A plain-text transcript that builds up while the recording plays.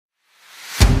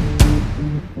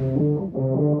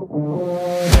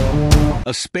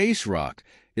A space rock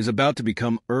is about to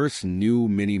become Earth's new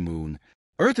mini-moon.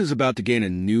 Earth is about to gain a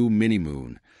new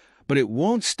mini-moon, but it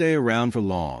won't stay around for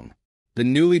long. The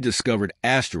newly discovered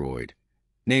asteroid,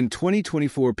 named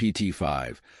 2024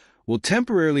 PT5, will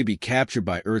temporarily be captured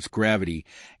by Earth's gravity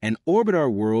and orbit our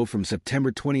world from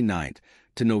September 29th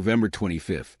to November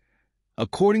 25th,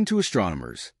 according to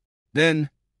astronomers. Then,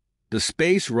 the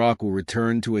space rock will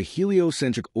return to a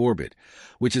heliocentric orbit,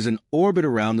 which is an orbit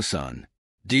around the Sun.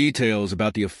 Details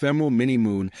about the ephemeral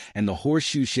mini-moon and the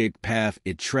horseshoe-shaped path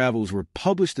it travels were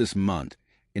published this month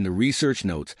in the research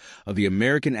notes of the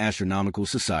American Astronomical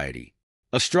Society.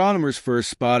 Astronomers first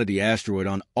spotted the asteroid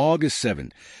on August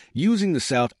 7 using the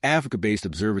South Africa-based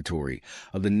observatory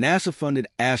of the NASA-funded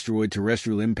Asteroid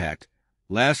Terrestrial Impact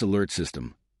Last Alert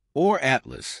System, or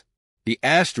ATLAS. The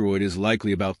asteroid is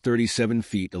likely about 37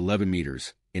 feet 11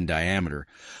 meters in diameter,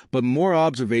 but more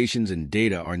observations and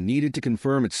data are needed to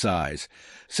confirm its size,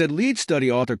 said lead study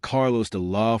author Carlos de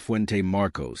la Fuente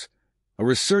Marcos, a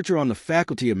researcher on the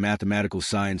Faculty of Mathematical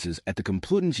Sciences at the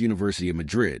Complutense University of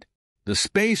Madrid. The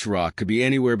space rock could be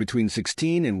anywhere between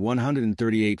 16 and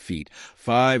 138 feet,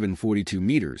 5 and 42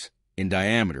 meters, in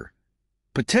diameter,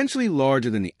 potentially larger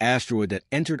than the asteroid that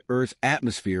entered Earth's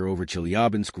atmosphere over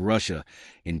Chelyabinsk, Russia,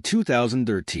 in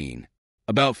 2013.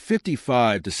 About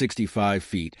 55 to 65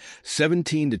 feet,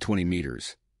 17 to 20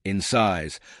 meters. In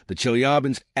size, the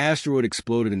Chelyabinsk asteroid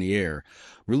exploded in the air,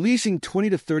 releasing 20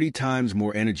 to 30 times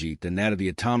more energy than that of the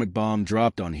atomic bomb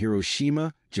dropped on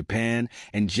Hiroshima, Japan,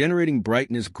 and generating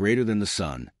brightness greater than the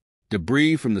sun.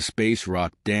 Debris from the space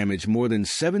rock damaged more than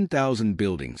 7,000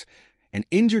 buildings and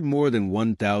injured more than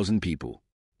 1,000 people.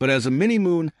 But as a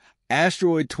mini-moon,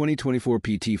 asteroid 2024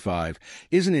 PT5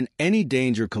 isn't in any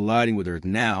danger colliding with Earth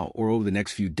now or over the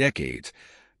next few decades,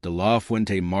 de la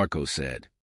Fuente Marcos said.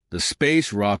 The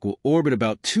space rock will orbit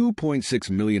about 2.6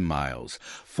 million miles,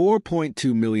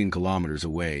 4.2 million kilometers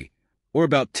away, or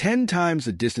about 10 times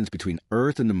the distance between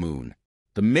Earth and the Moon.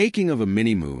 The making of a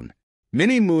mini-moon.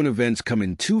 Mini-moon events come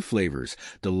in two flavors,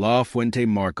 de la Fuente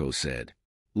Marcos said.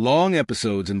 Long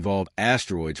episodes involve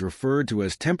asteroids referred to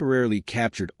as temporarily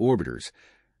captured orbiters,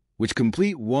 which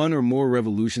complete one or more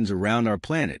revolutions around our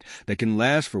planet that can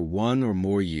last for 1 or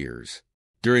more years.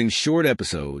 During short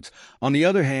episodes, on the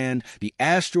other hand, the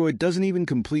asteroid doesn't even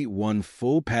complete one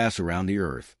full pass around the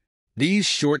Earth. These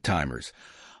short timers,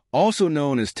 also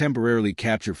known as temporarily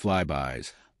captured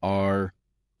flybys, are,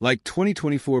 like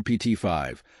 2024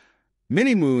 PT5,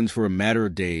 mini-moons for a matter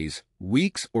of days,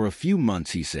 weeks, or a few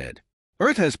months, he said.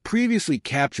 Earth has previously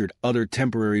captured other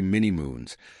temporary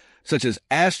mini-moons, such as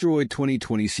asteroid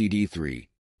 2020 CD3.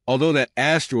 Although that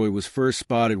asteroid was first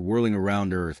spotted whirling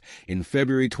around Earth in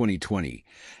February 2020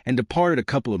 and departed a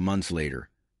couple of months later,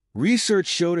 research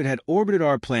showed it had orbited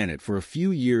our planet for a few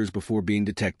years before being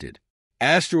detected.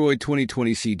 Asteroid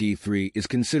 2020 CD3 is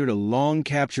considered a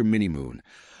long-capture mini-moon,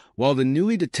 while the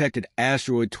newly detected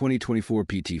asteroid 2024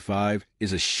 PT5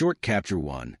 is a short-capture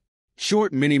one.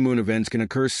 Short mini-moon events can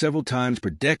occur several times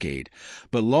per decade,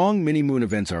 but long mini-moon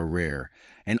events are rare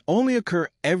and only occur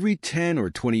every 10 or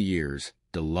 20 years,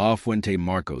 de la Fuente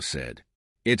Marcos said.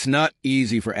 It's not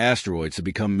easy for asteroids to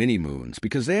become mini-moons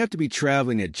because they have to be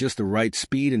traveling at just the right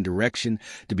speed and direction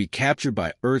to be captured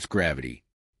by Earth's gravity.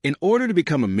 In order to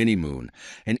become a mini-moon,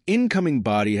 an incoming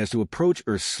body has to approach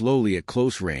Earth slowly at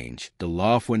close range, de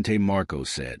la Fuente Marcos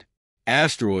said.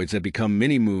 Asteroids that become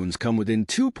mini-moons come within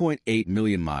 2.8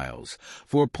 million miles,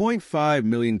 4.5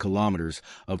 million kilometers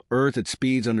of Earth at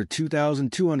speeds under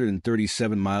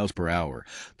 2,237 miles per hour,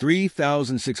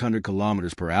 3,600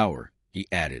 kilometers per hour, he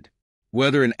added.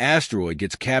 Whether an asteroid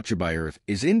gets captured by Earth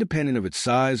is independent of its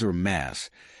size or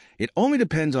mass. It only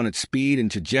depends on its speed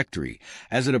and trajectory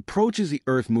as it approaches the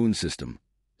Earth-Moon system,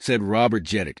 said Robert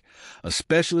Jedek, a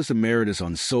specialist emeritus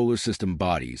on solar system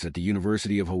bodies at the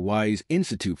University of Hawaii's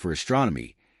Institute for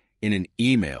Astronomy, in an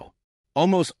email.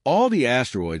 Almost all the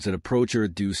asteroids that approach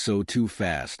Earth do so too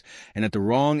fast and at the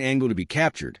wrong angle to be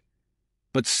captured.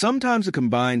 But sometimes the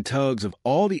combined tugs of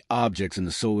all the objects in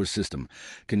the solar system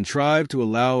contrive to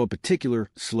allow a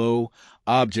particular, slow,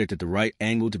 object at the right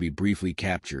angle to be briefly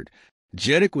captured.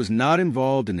 Jedek was not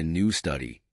involved in the new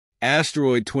study.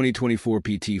 Asteroid 2024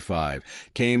 PT5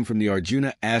 came from the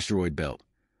Arjuna asteroid belt,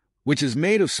 which is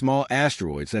made of small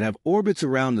asteroids that have orbits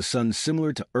around the Sun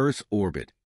similar to Earth's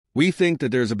orbit. We think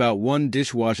that there's about one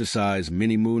dishwasher-sized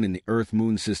mini-moon in the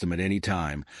Earth-Moon system at any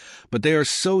time, but they are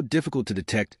so difficult to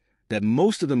detect that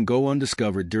most of them go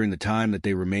undiscovered during the time that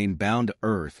they remain bound to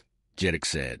Earth, Jedek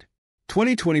said.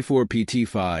 2024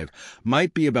 PT5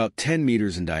 might be about 10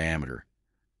 meters in diameter,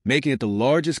 making it the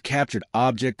largest captured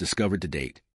object discovered to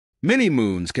date.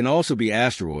 Mini-moons can also be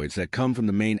asteroids that come from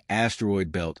the main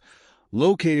asteroid belt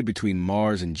located between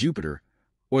Mars and Jupiter,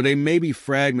 or they may be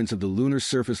fragments of the lunar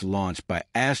surface launched by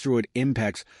asteroid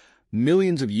impacts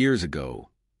millions of years ago,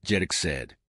 Jeddix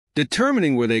said.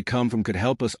 Determining where they come from could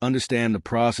help us understand the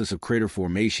process of crater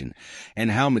formation and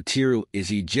how material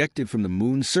is ejected from the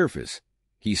moon's surface,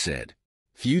 he said.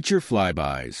 Future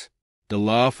flybys. De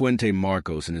La Fuente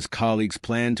Marcos and his colleagues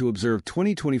plan to observe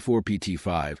 2024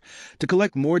 PT5 to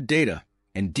collect more data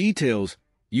and details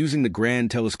using the Gran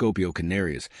Telescopio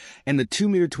Canarias and the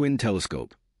 2-meter twin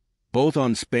telescope, both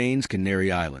on Spain's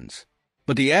Canary Islands.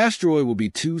 But the asteroid will be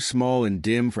too small and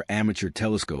dim for amateur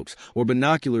telescopes or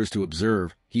binoculars to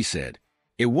observe, he said.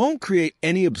 It won't create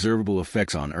any observable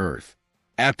effects on Earth.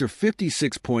 After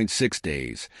 56.6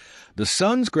 days, the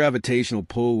Sun's gravitational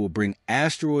pull will bring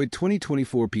asteroid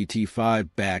 2024 PT5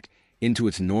 back into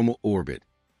its normal orbit.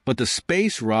 But the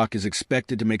space rock is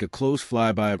expected to make a close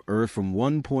flyby of Earth from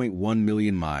 1.1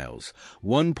 million miles,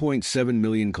 1.7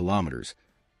 million kilometers,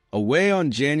 away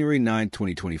on January 9,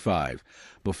 2025,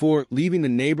 before leaving the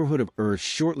neighborhood of Earth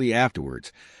shortly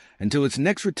afterwards until its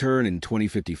next return in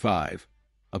 2055,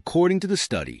 according to the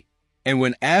study. And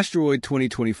when asteroid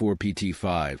 2024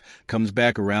 PT5 comes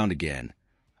back around again,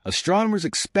 astronomers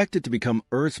expect it to become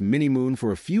Earth's mini-moon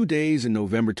for a few days in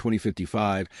November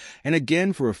 2055 and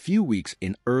again for a few weeks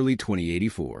in early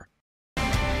 2084.